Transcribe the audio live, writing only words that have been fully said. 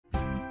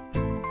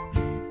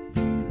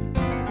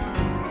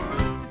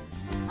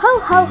Ho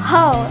ho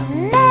ho!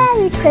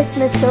 Merry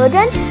Christmas,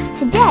 children!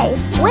 Today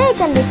we're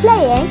going to be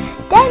playing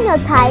Daniel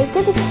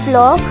Tiger's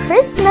Explore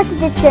Christmas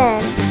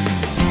Edition.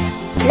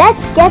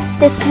 Let's get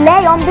the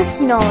sleigh on the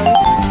snow.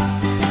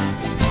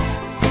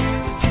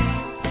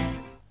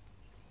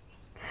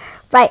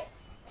 Right,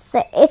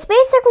 so it's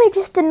basically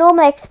just a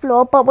normal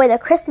Explore but with a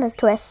Christmas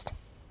twist.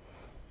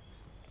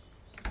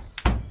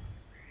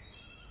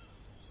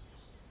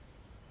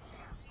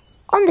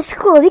 On the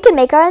school we can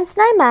make our own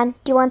snowman.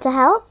 Do you want to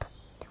help?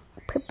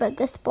 Put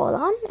this ball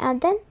on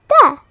and then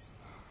there.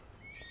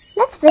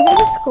 Let's visit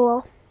the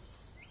school.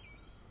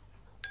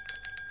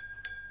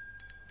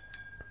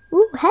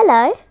 Ooh,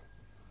 hello.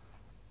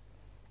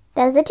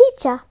 There's the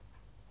teacher.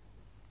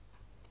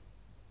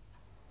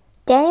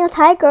 Daniel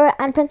Tiger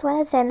and Prince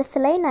Wednesday and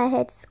Selena are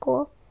here to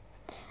school.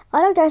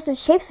 Oh look, there are some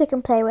shapes we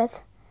can play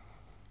with.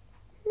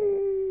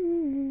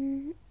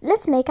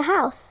 Let's make a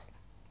house.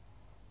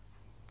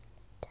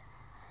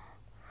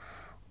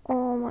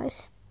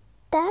 Almost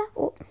there.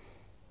 Ooh.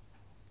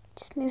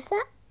 Just move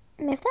that,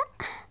 move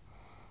that.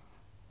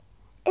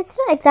 It's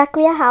not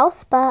exactly a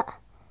house, but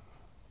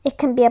it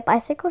can be a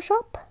bicycle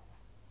shop.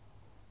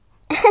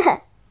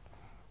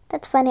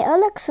 That's funny. Oh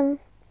look, some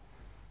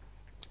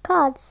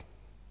cards.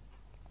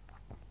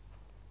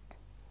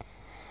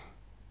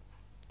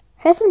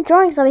 Here's some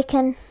drawings that we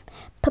can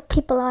put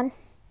people on.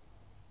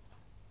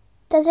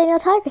 There's Daniel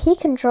Tiger, he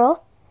can draw.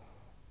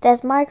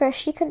 There's Margaret,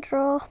 she can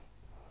draw.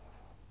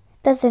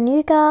 There's the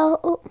new girl.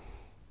 Ooh.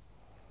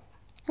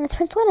 And it's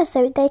Prince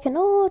Wednesday, so they can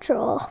all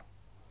draw.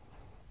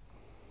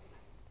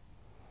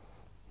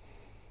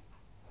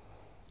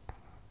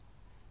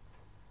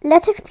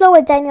 Let's explore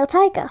with Daniel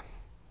Tiger.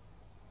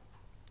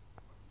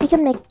 We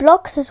can make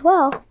blocks as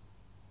well.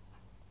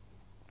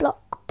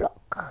 Block,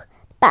 block,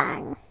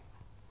 bang.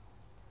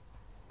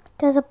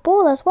 There's a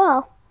ball as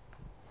well.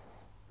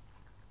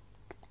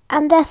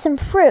 And there's some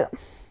fruit.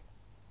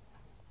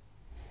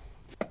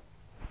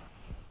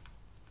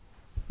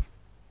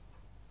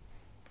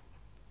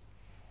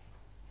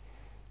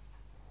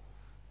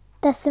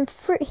 There's some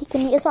fruit he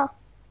can eat as well.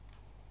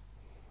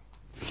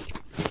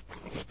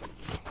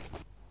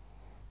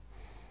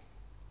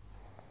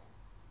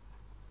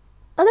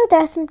 Oh look,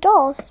 there are some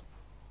dolls.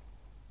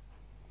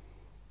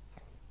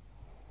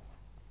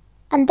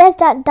 And there's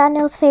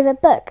Daniel's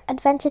favourite book,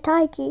 Adventure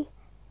Tiger.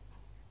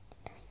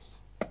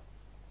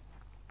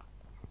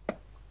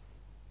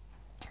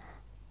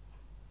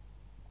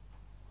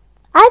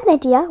 I have an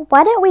idea.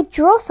 Why don't we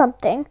draw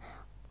something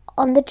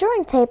on the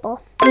drawing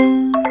table?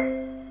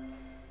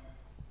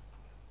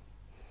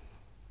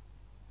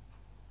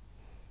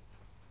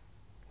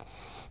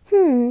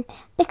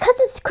 Because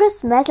it's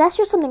Christmas, let's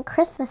do something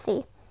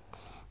Christmassy.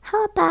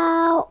 How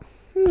about,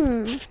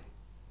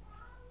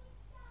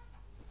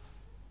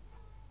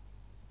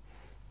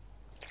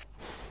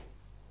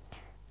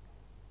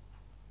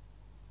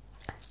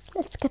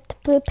 let's get the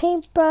blue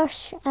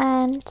paintbrush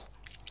and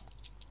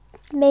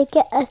make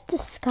it as the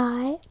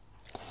sky.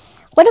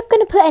 We're not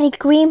going to put any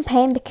green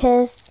paint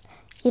because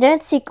you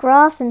don't see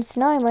grass and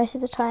snow most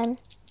of the time.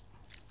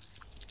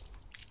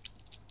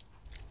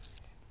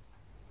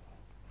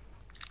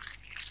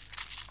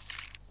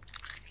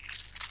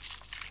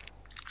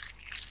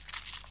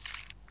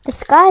 The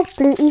sky is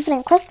blue even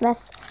at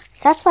Christmas,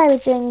 so that's why we're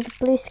doing the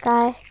blue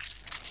sky.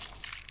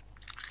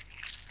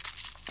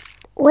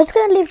 We're just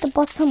going to leave the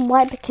bottom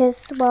white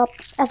because, well,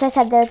 as I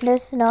said, there's no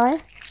snow.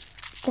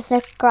 There's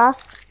no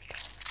grass.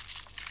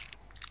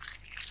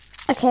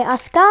 Okay, our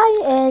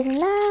sky is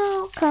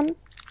now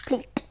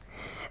complete.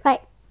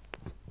 Right.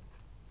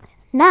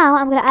 Now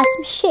I'm going to add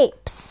some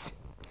shapes.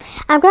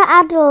 I'm going to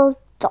add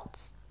little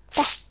dots.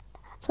 There.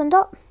 That's one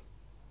dot.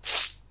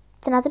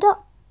 It's another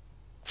dot.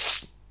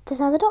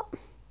 There's another dot.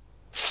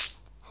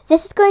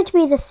 This is going to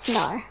be the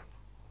snow.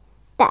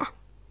 There.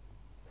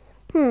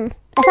 I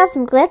found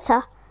some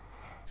glitter.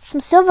 Some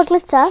silver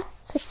glitter.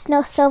 So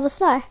it's silver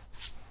snow.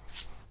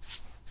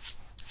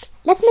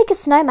 Let's make a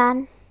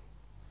snowman.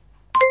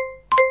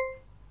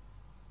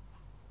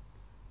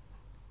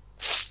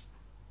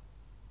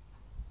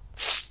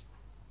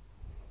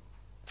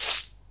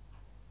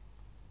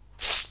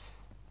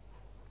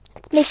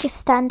 Let's make it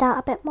stand out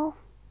a bit more.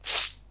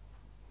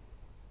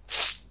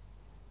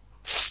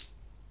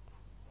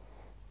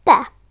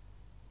 There.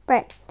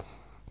 Right,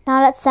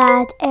 now let's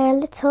add a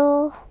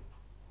little,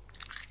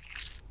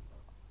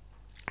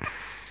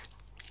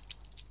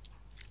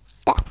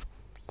 there,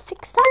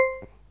 fix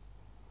that.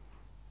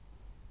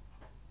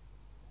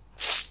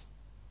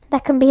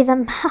 That can be the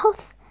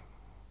mouth.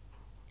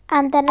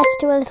 And then let's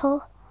do a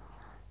little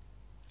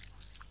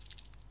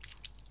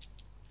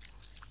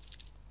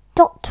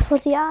dot for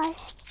the eye.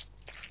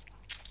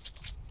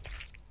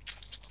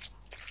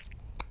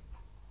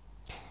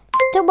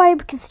 Don't worry,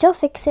 we can still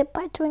fix it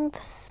by doing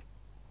this.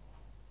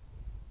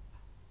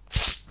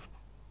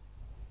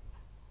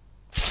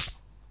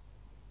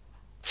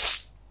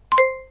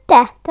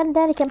 There,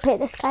 then you can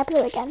paint the sky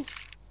blue again.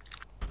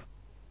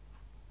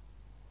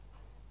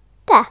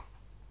 There.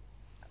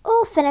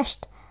 All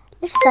finished.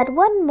 Let's just add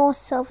one more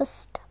silver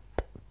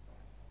stamp.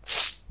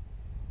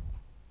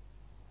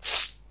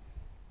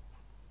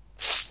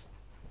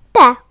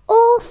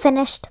 all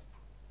finished.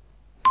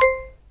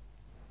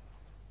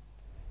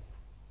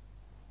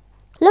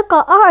 Look,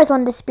 our art is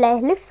on display.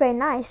 It looks very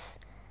nice.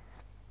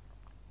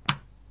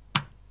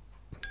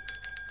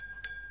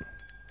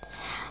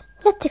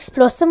 Let's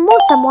explore some more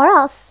somewhere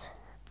else.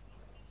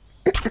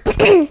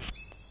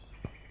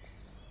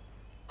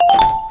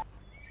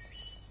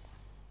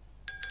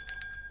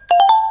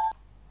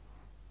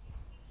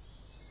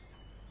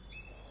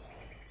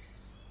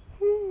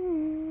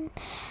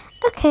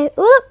 Okay,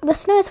 oh look, the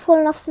snow is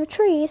falling off some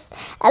trees.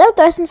 And look,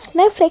 there are some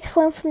snowflakes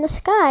falling from the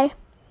sky.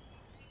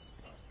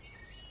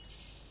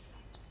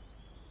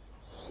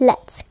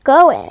 Let's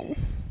go in.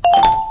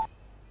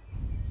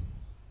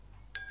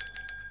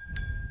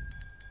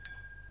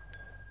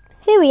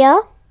 Here we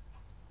are.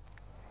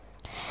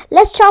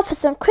 Let's shop for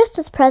some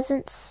Christmas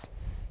presents.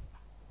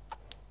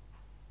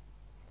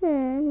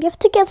 You have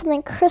to get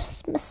something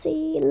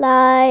Christmassy,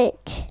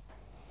 like...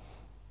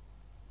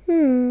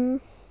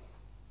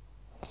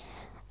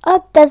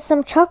 Oh, there's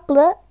some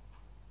chocolate.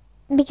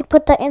 We can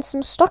put that in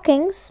some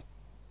stockings.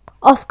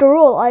 After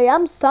all, I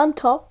am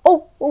Santa.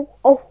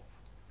 Oh.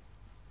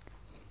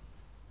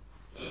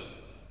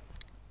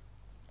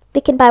 We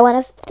can buy one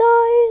of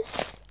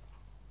those.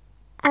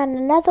 And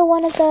another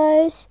one of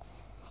those.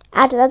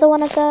 Add another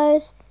one of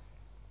those.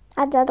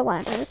 Add another one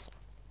of those.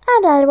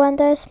 Add another one of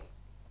those.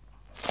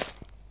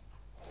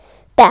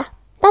 There.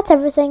 That's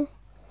everything.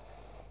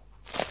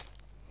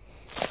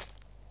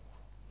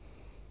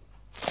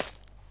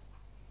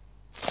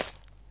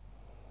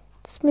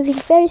 It's moving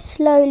very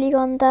slowly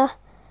on the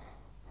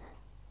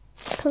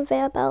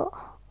conveyor belt.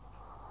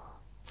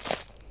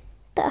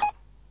 There.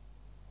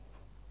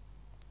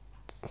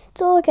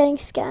 It's all getting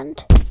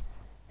scanned.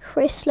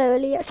 Very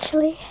slowly,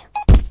 actually.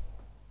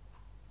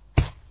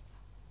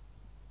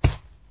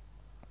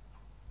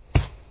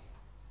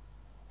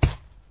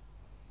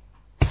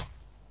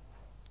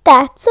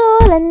 That's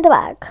all in the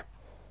bag.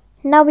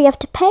 Now we have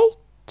to pay.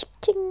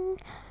 Ching.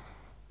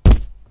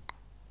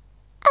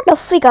 And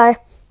off we go.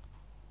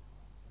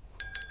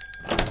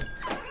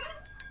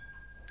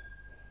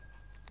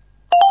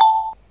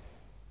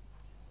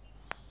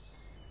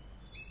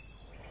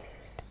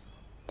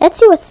 Let's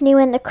see what's new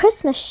in the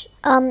Christmas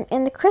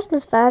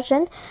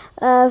version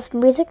of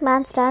Music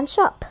Man Stan's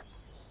shop.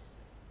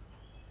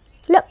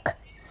 Look,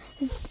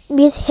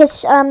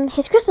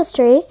 his Christmas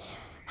tree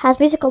has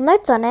musical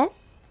notes on it,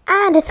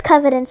 and it's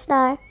covered in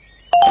snow.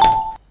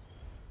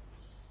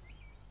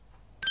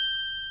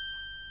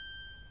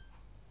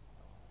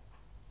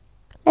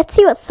 Let's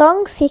see what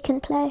songs he can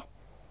play.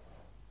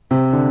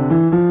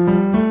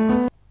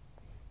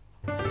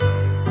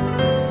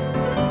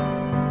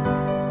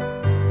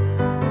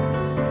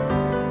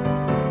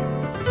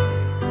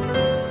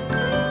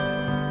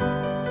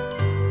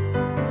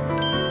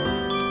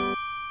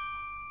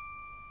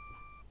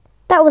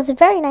 That was a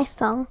very nice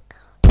song.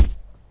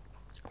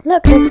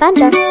 Look, there's a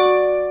banjo.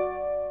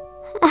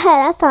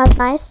 That sounds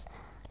nice.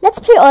 Let's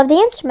play all of the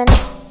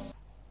instruments.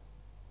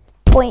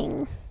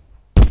 Boing.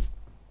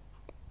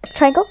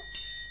 Triangle.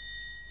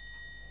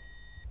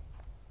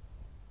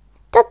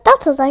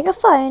 That sounds like a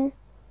phone.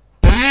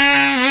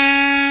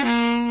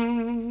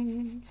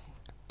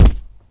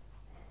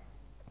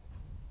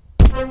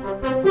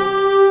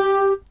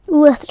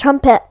 Ooh, that's a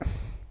trumpet.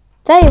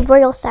 Very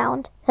royal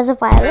sound. There's a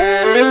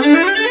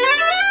violin.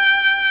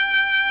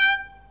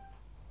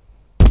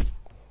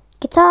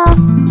 Guitar.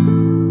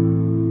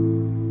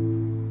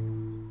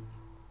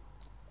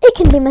 It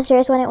can be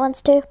mysterious when it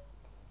wants to.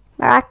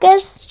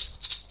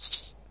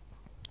 Maracas.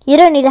 You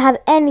don't need to have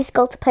any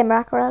skill to play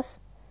maracas.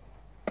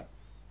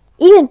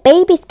 Even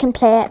babies can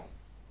play it.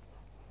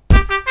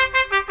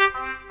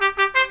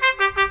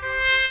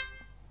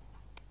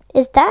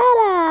 Is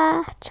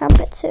that a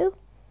trumpet too?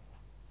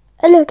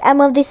 Oh look, and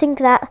one of these things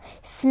that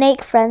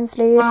snake friends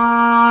lose.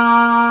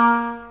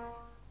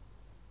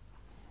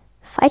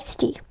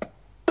 Feisty.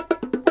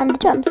 And the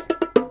drums.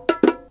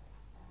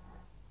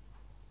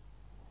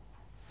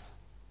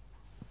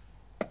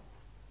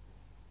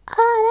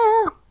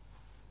 Oh no.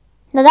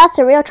 Now that's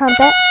a real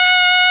trumpet.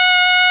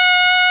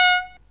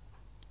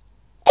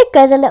 It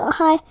goes a little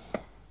high.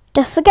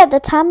 Don't forget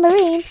the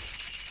tambourine.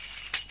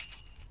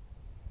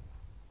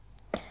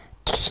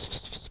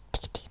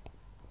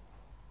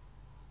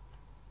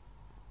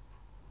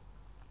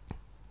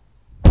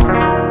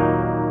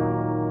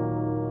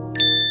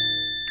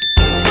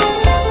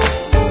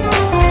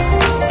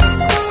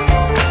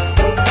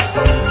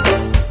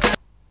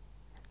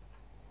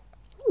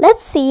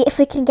 Let's see if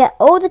we can get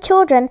all the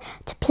children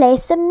to play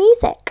some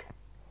music.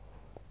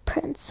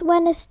 Prince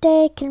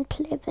Wednesday can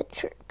play the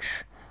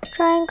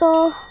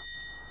triangle.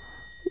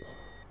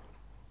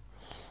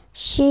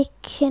 She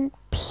can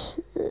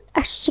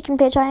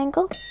play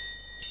triangle.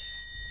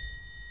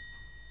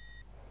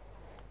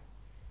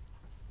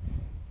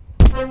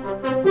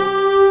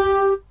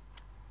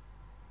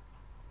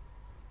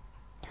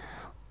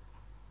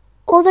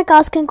 All the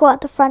girls can go at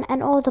the front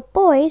and all the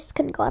boys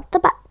can go at the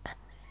back.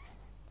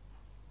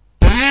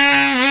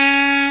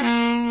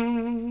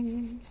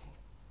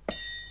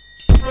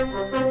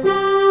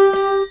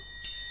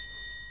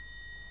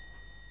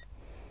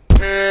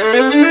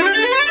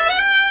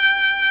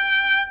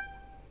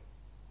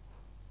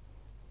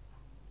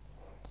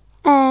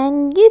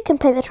 and you can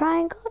play the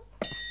triangle.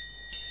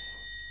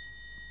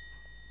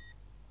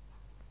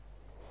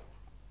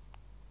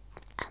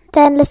 And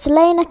then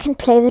Lissalena can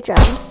play the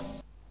drums.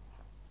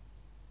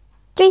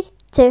 3,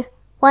 2,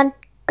 1,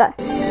 go.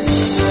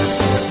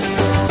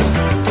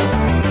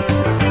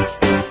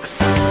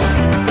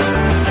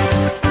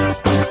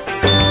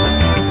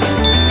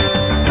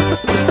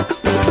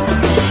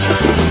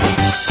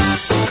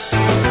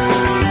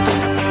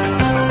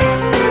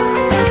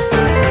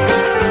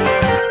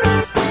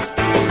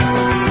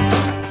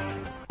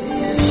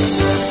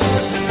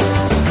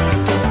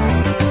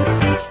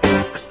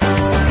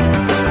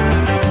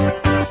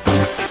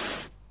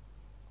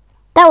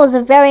 That was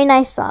a very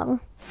nice song.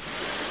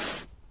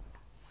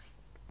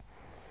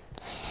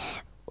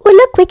 Well,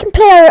 look, we can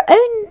play our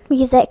own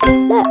music.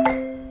 Look.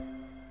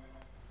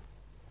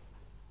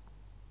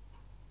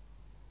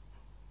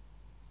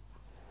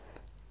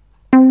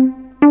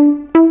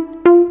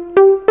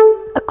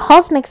 A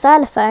cosmic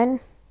xylophone.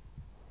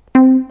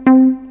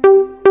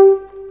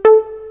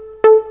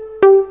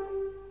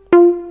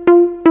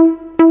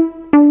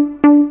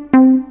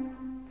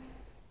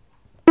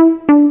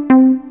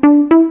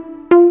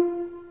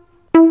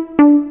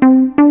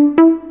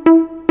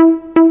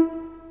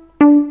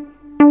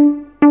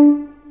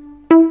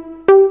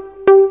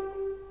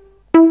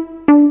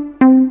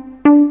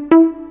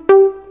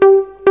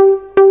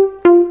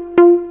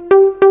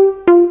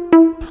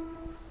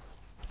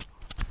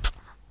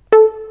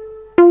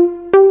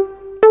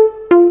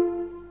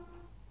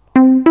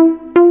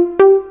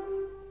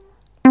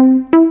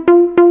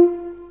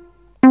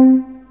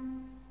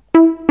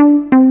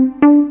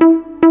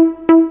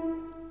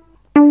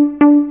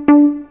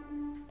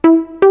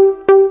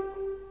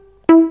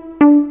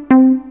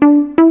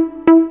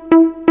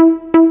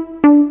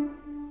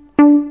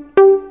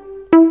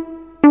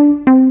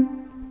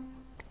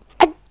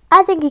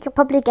 I think you could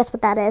probably guess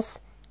what that is.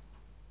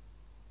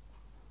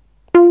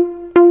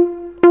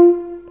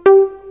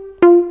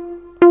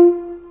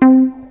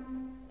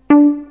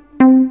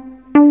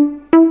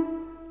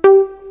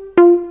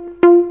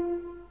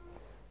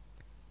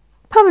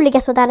 Probably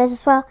guess what that is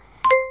as well.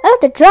 Oh,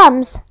 the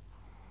drums.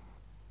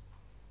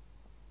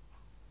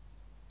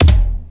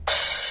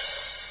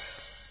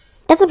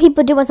 That's what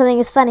people do when something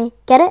is funny.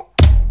 Get it?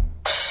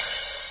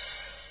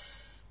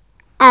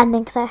 I don't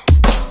think so.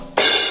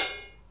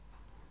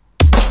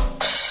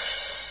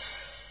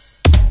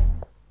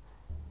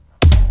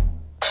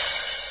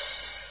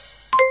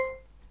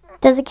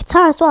 There's a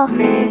guitar as well.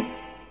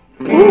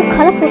 Ooh,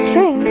 colourful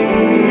strings.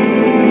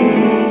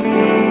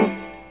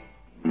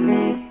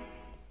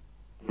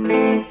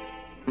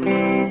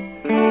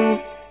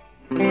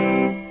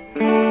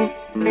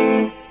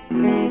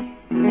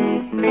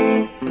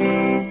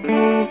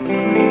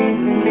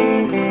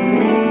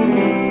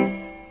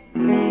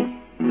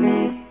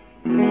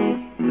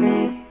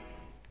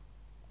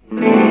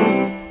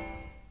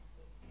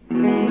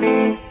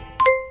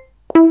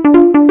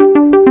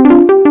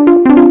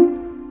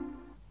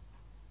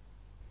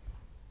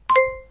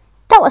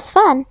 That was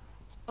fun.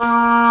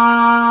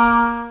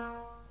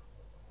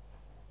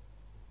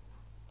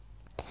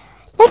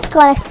 Let's go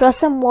and explore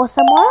some more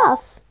somewhere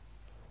else.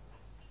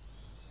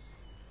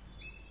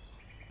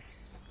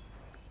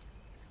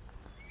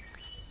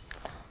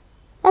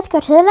 Let's go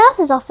to the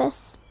nurse's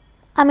office.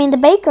 I mean the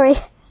bakery.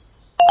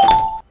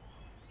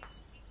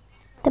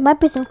 There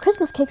might be some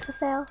Christmas cakes for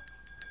sale.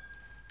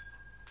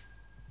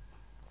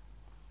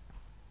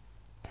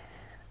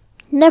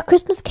 No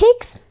Christmas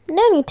cakes?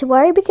 No need to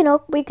worry. We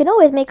can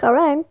always make our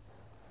own.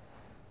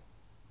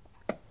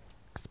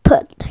 Let's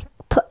put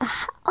a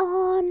hat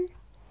on.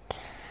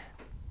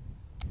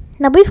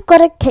 Now we've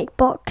got a cake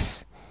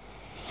box.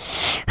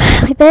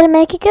 We better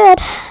make it good.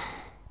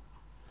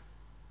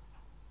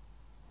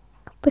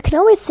 We can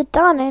always sit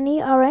down and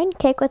eat our own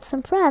cake with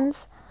some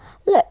friends.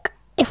 Look,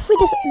 if we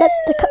just let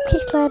the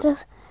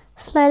cupcake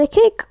slide a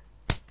cake,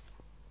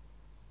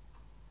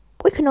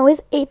 we can always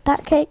eat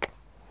that cake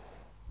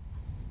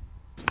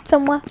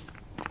somewhere.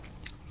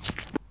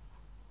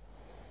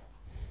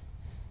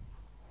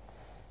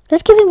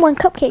 Let's give him one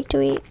cupcake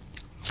to eat.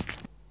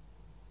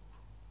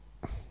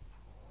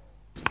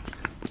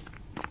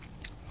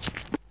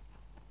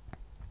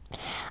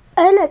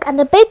 Oh look, and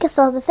the baker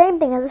sells the same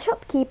thing as the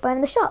shopkeeper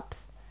in the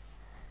shops.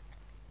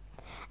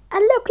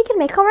 And look, we can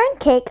make our own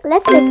cake.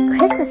 Let's make a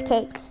Christmas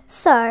cake.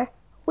 So,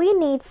 we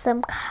need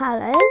some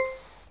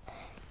colours.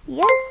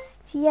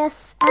 Yes,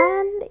 yes,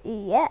 and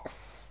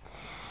yes.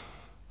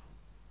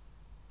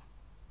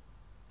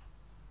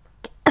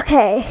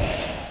 Okay.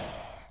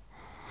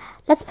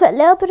 Let's put a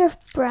little bit of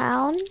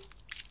brown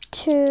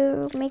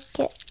to make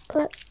it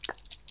look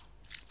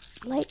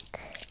like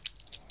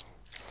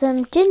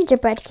some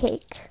gingerbread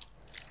cake.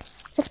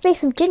 Let's make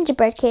some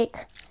gingerbread cake.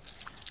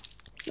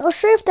 Not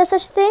sure if there's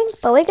such a thing,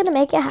 but we're gonna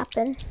make it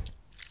happen.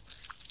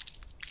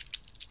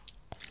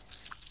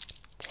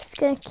 Just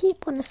gonna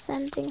keep on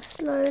ascending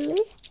slowly.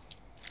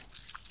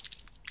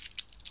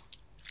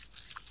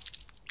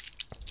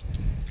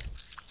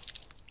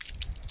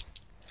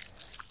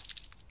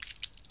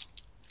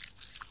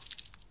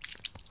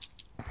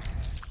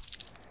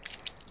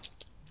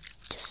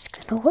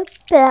 Whip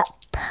it up.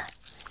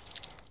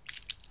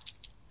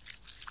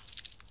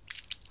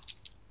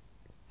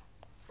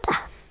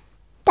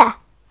 There.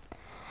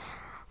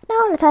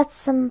 Now let's add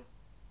some,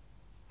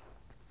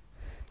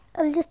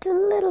 just a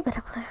little bit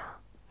of glue.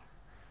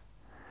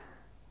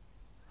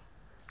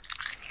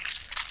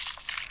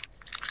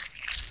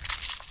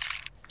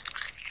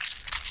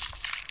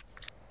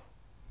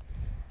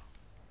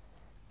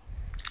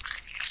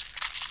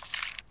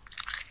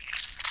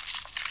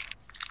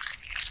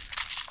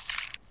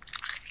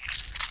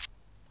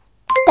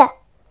 There.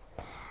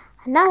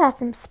 And now add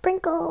some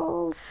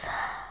sprinkles.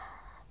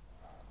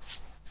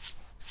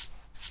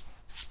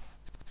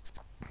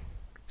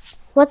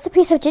 What's a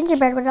piece of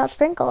gingerbread without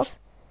sprinkles?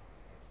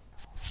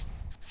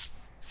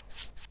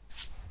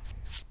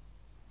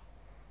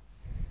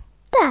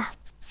 There.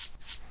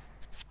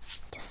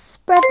 Just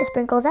spread the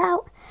sprinkles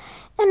out.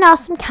 And now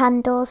some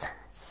candles.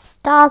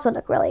 Stars will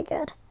look really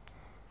good.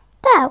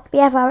 There, we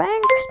have our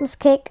own Christmas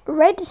cake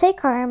ready to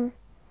take home.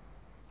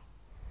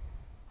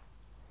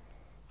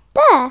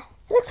 There,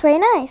 it looks very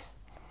nice.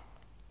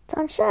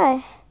 Don't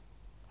show.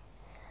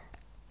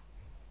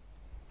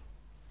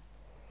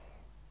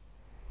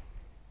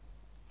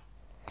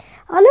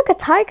 Oh, look, a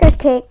tiger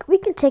cake. We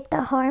can take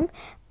that home.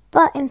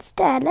 But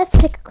instead, let's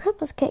take a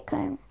Christmas cake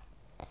home.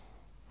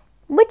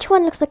 Which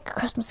one looks like a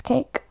Christmas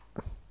cake?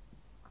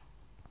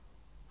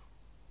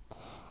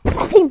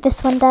 I think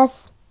this one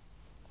does.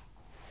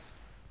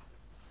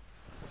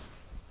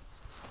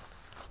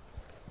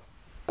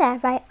 There,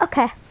 right,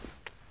 okay.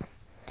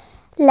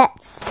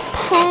 Let's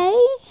pay.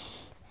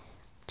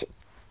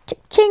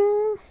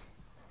 Ching.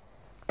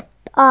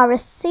 Our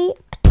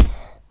receipt.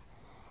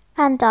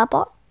 And our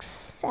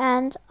box.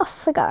 And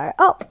off we go.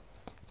 Oh,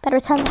 better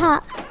return the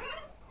hat.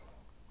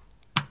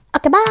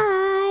 Okay,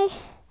 bye.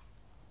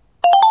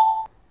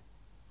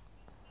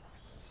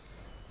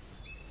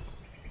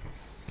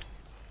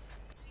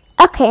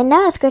 Okay,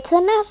 now let's go to the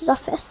nurse's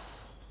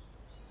office.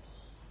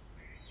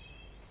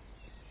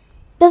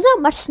 There's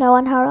not much snow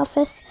on her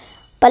office,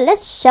 but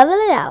let's shovel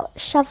it out.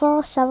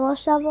 Shovel, shovel,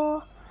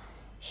 shovel.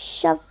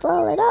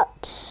 Shovel it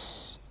out.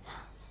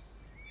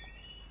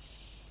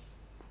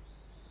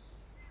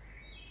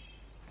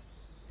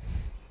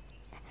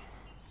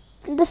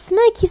 The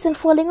snow keeps on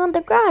falling on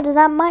the ground, and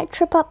that might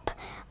trip up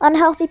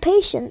unhealthy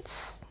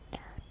patients.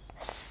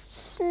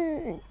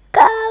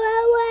 Go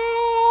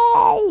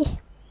away!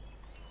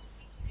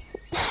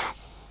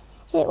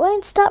 It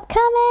won't stop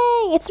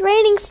coming. It's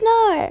raining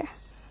snow.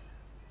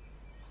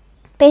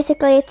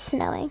 Basically, it's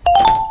snowing.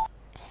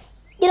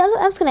 You know,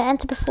 I'm just going to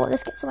enter before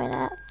this gets rained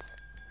out.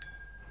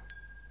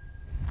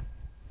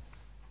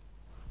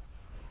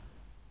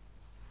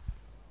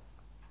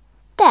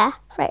 There.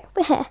 Right,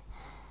 we're here.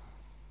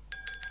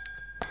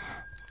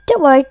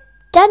 Don't worry.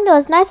 Daniel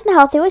is nice and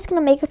healthy. We're just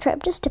going to make a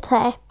trip just to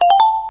play.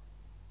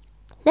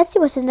 Let's see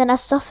what's in the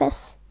nurse's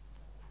office.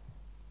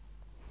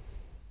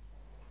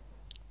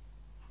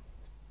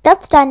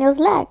 That's Daniel's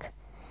leg.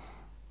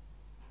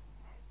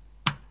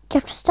 You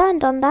have to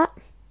stand on that.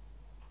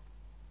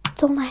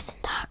 It's all nice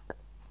and dark.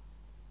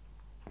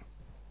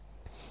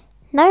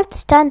 Now you have to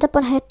stand up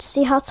on here to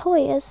see how tall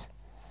he is.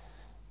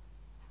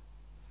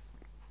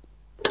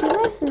 He's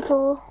nice and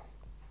tall.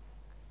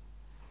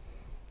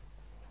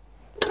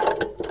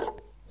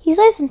 He's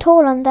nice and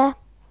tall on there.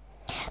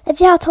 Let's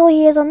see how tall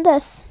he is on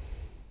this.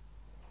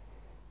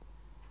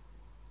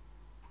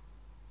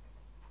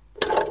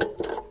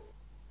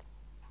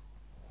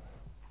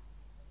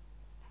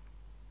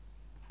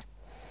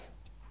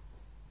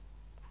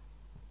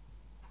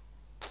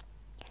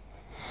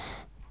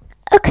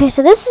 Okay,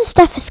 so this is a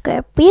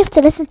stethoscope. We have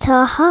to listen to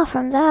our heart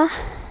from there.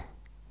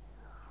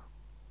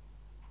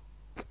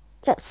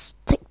 Let's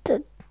take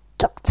the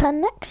doctor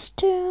next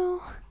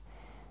to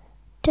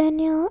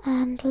Daniel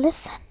and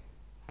listen.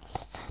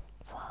 Listen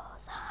for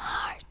the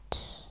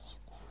heart.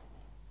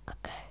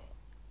 Okay.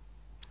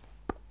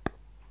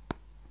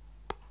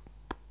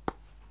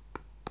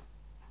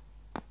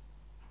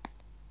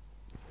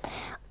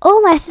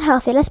 All nice and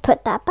healthy. Let's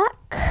put that back.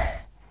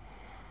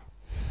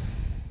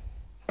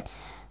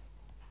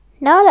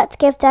 Now let's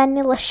give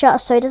Daniel a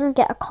shot so he doesn't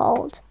get a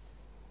cold.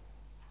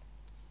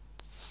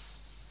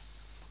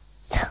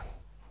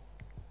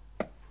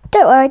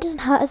 Don't worry, it doesn't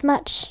hurt as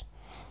much.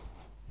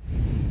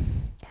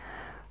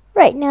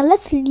 Right, now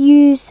let's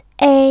use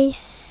a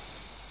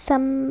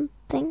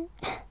something.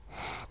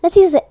 Let's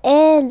use the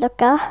air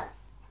looker.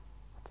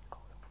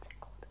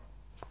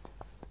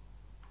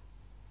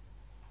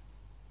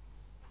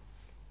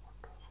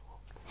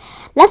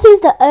 Let's use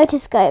the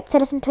otoscope to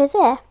listen to his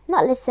ear.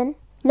 Not listen,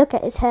 look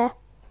at his hair.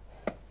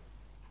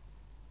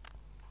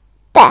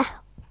 There,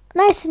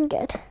 nice and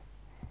good.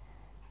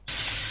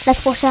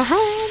 Let's wash our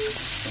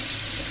hands.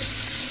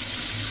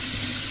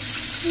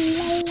 La,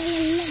 la,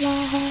 la,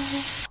 la.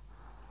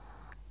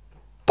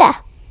 There.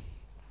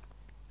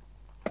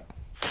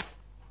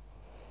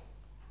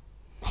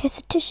 Here's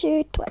a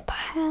tissue to wipe our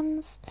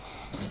hands.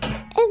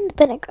 And the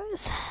bin it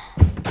goes.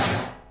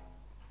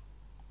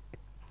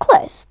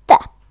 Close.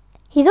 There.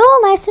 He's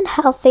all nice and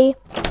healthy.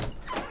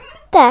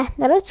 There.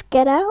 Now let's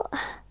get out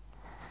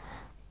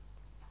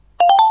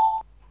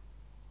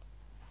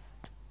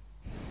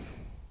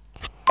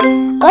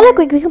Oh look,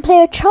 we can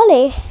play with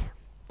Trolley.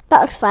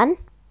 That looks fun.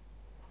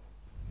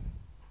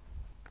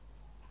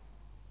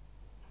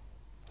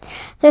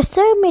 There's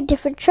so many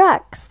different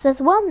tracks.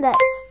 There's one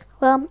that's,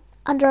 well,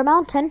 under a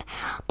mountain.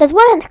 There's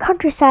one in the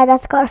countryside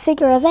that's got a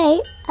figure of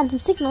 8 and some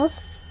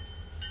signals.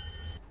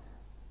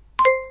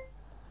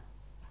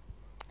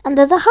 And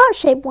there's a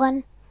heart-shaped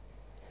one.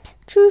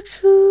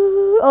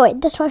 Choo-choo. Oh wait,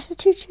 this twice the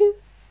choo-choo.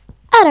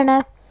 I don't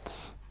know.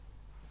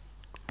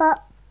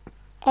 But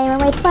anyone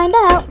way to find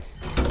out.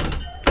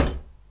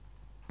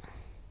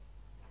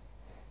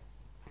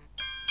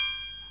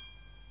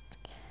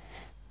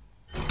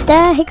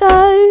 There he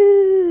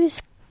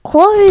goes.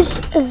 Close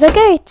the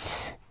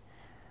gates.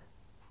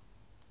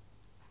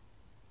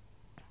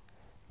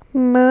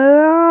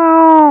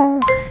 Moo.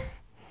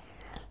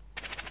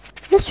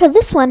 Let's try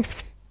this one.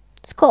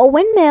 It's got a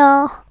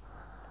windmill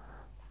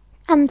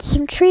and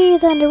some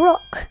trees and a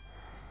rock.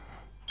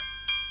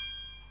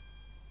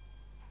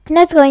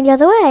 Now it's going the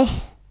other way.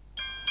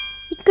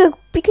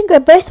 You can go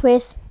both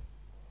ways.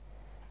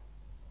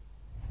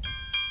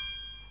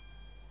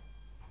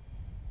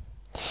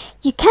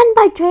 You can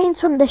buy trains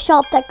from the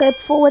shop that go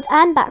forwards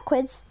and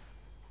backwards.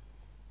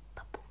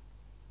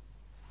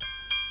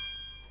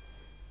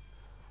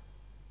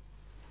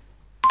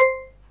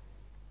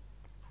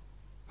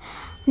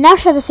 Now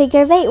show the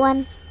figure of 8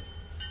 one.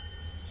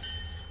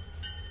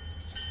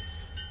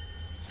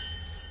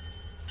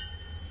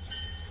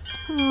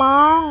 Come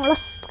on,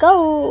 let's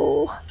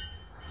go.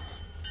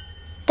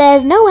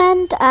 There's no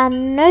end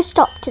and no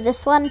stop to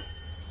this one.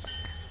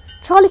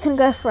 Trolley can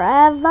go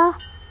forever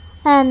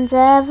and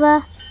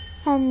ever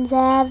and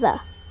ever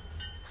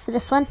for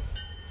this one.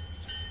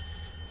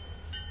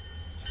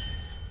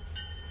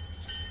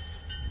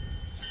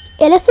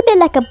 It looks a bit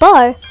like a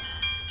bow.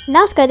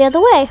 Now let's go the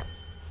other way.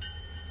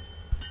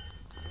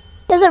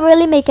 Doesn't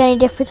really make any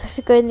difference if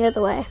you're going the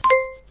other way.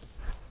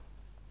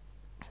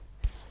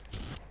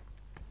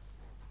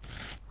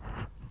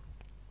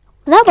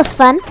 That was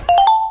fun.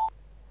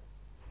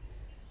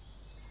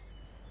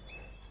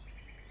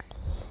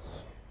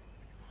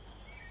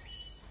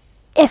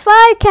 If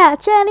I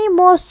catch any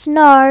more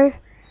snow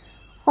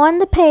on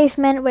the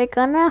pavement, we're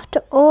gonna have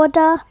to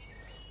order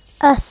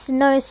a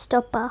snow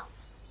stopper.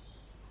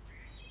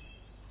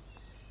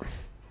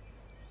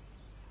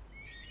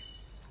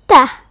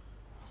 There.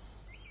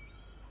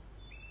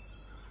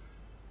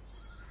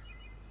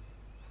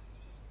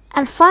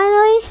 And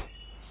finally,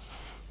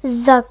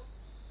 the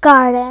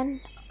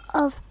garden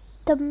of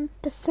the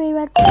 3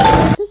 red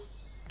roses.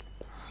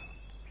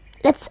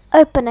 Let's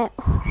open it.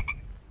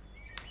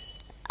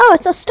 Oh,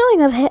 it's not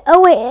snowing over here.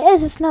 Oh wait, it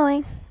is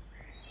snowing.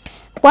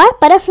 Why?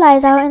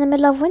 Butterflies out in the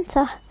middle of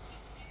winter.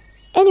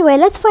 Anyway,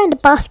 let's find a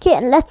basket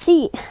and let's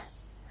eat.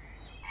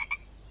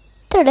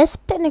 There it is,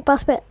 picnic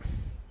basket.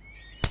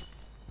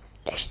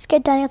 Let's just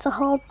get Daniel to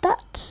hold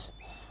that.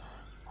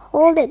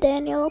 Hold it,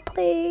 Daniel,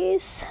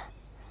 please.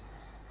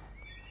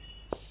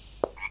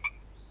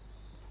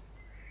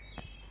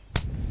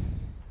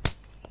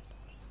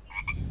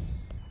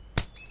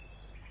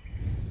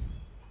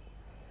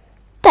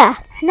 There.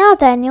 Now,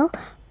 Daniel,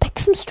 pick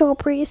some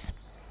strawberries.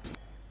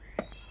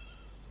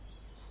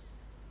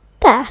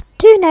 There.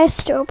 2 nice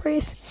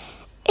strawberries.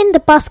 In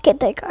the basket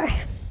they go.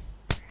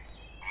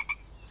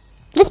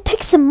 Let's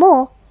pick some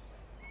more.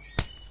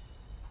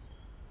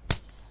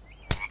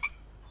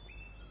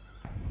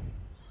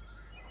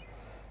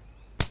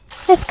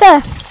 Let's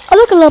go. Oh,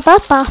 look, a little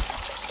bath.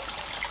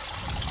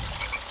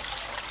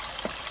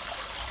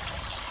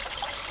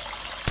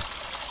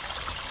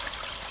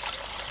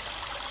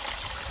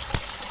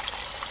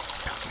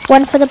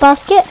 One for the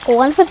basket,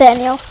 one for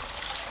Daniel.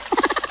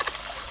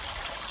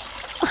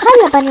 Oh,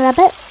 hello, Bunny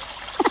Rabbit.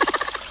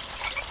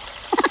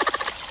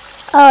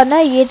 Oh,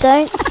 no, you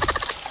don't.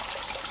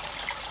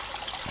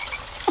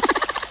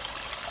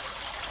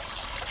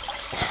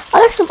 Oh,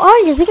 look, some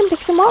oranges. We can pick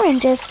some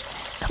oranges.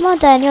 Come on,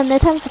 Daniel, no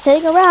time for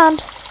sitting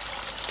around.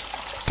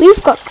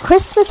 We've got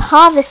Christmas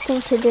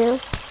harvesting to do.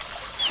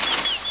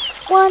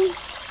 1.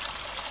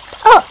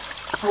 Oh,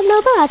 I found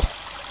no bad.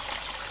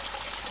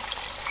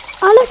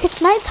 Oh, look,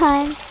 it's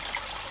nighttime.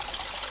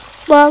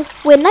 Well,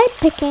 we're night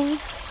picking.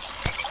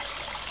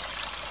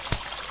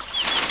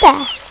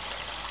 There.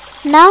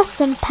 Now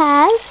some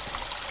pears.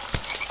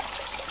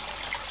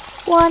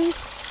 1,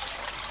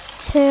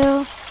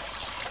 2,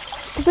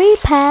 3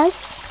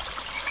 pears.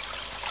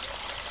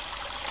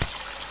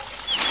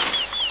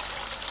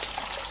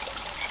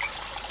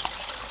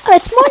 Oh,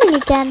 it's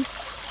morning again.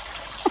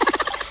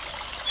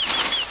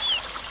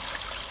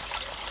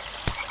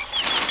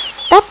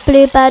 That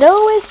bluebird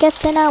always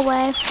gets in our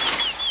way.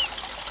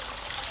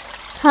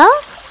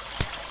 Huh?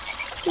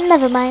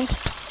 Never mind.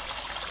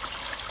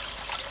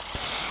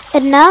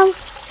 And now,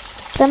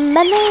 some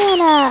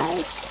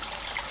bananas.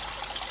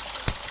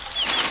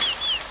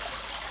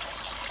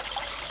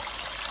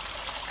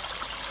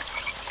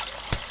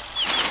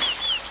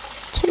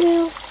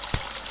 2,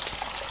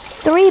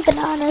 3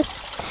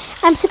 bananas.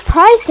 I'm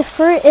surprised the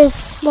fruit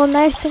is, well,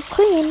 nice and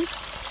clean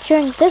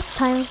during this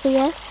time of the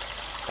year.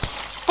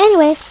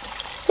 Anyway,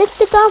 Let's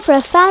sit down for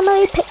a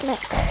family picnic.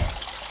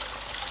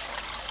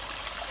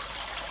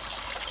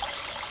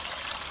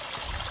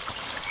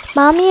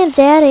 Mommy and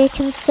Daddy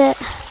can sit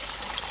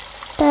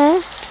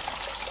there.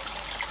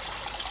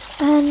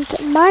 And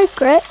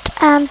Margaret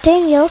and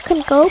Daniel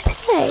can go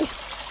play.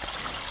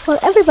 While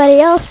everybody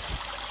else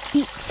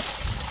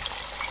eats.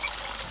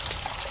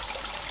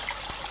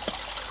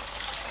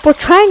 We'll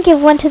try and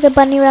give one to the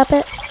bunny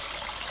rabbit.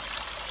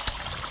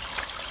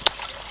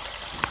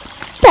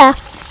 There.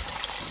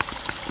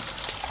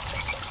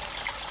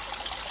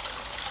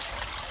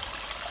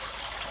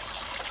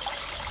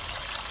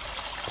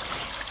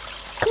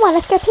 Come on,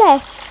 let's go play.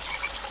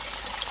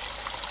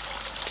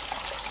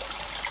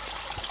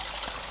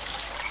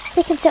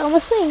 They can sit on the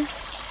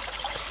swings.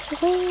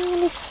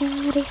 Swingity,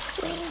 swingity,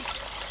 swing.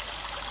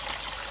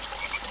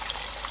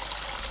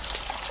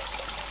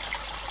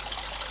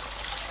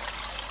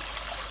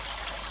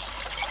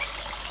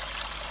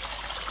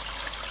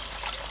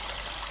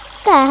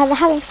 There, they're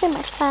having so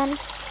much fun.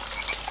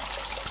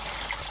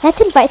 Let's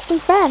invite some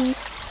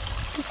friends.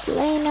 Miss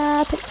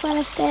Elena, Prince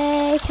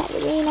Wednesday,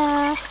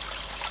 Katerina,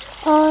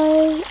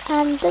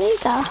 and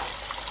Danica.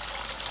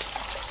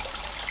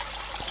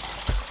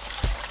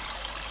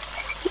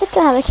 Let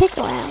them have a kick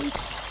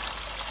around.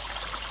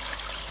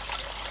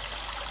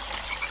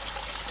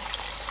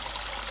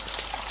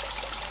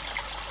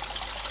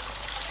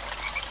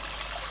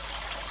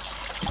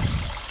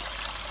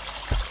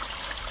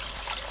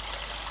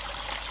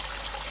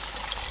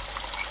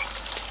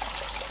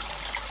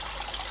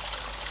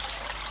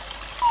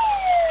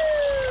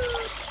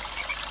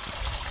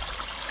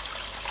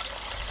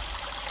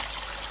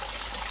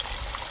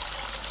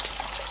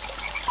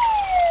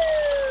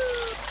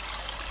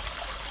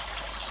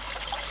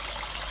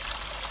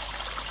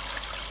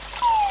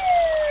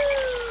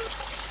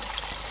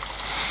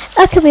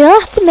 Okay, we all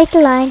have to make a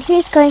line.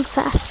 Who's going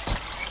first?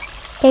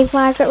 Baby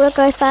Margaret will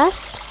go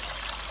first.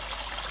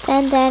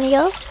 Then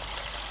Daniel.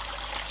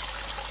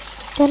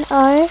 Then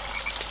O.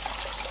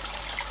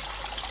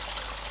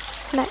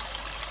 No.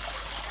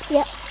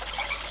 Yep.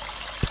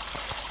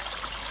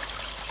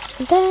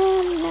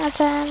 Then,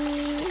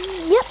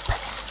 yep.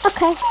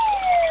 Okay.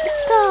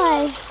 Let's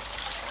go.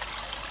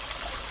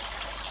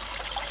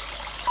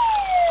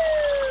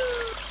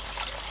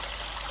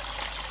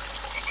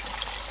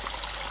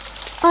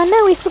 Oh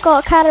no, we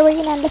forgot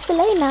Katerina and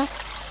Selena.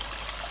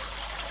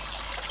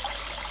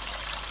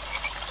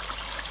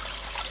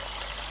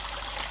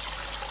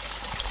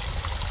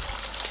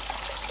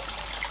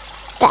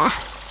 There.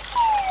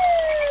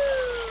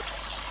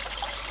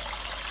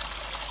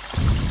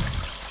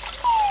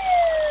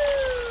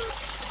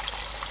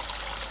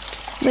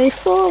 Move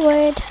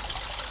forward.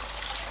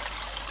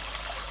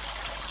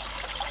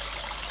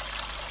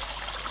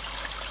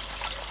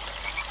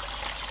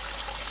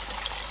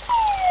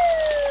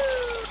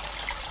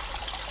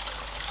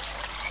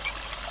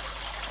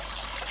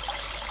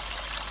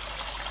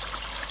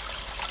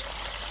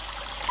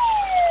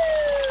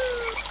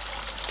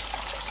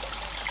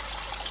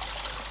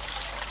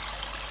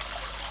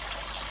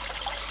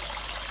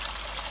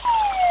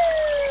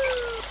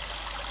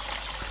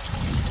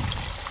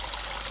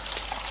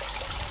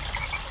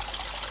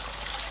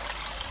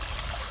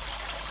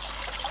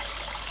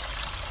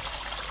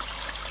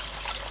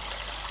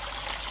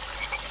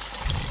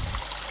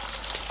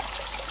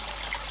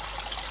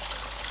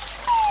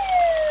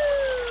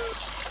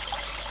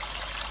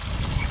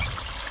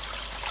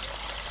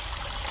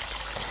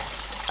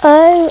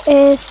 O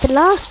is the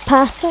last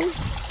person.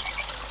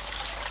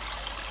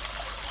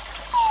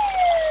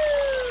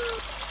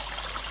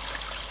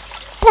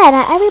 There,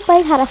 now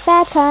everybody had a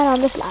fair turn on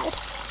the slide.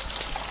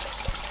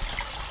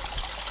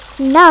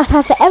 Now it's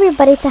time for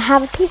everybody to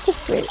have a piece of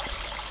fruit.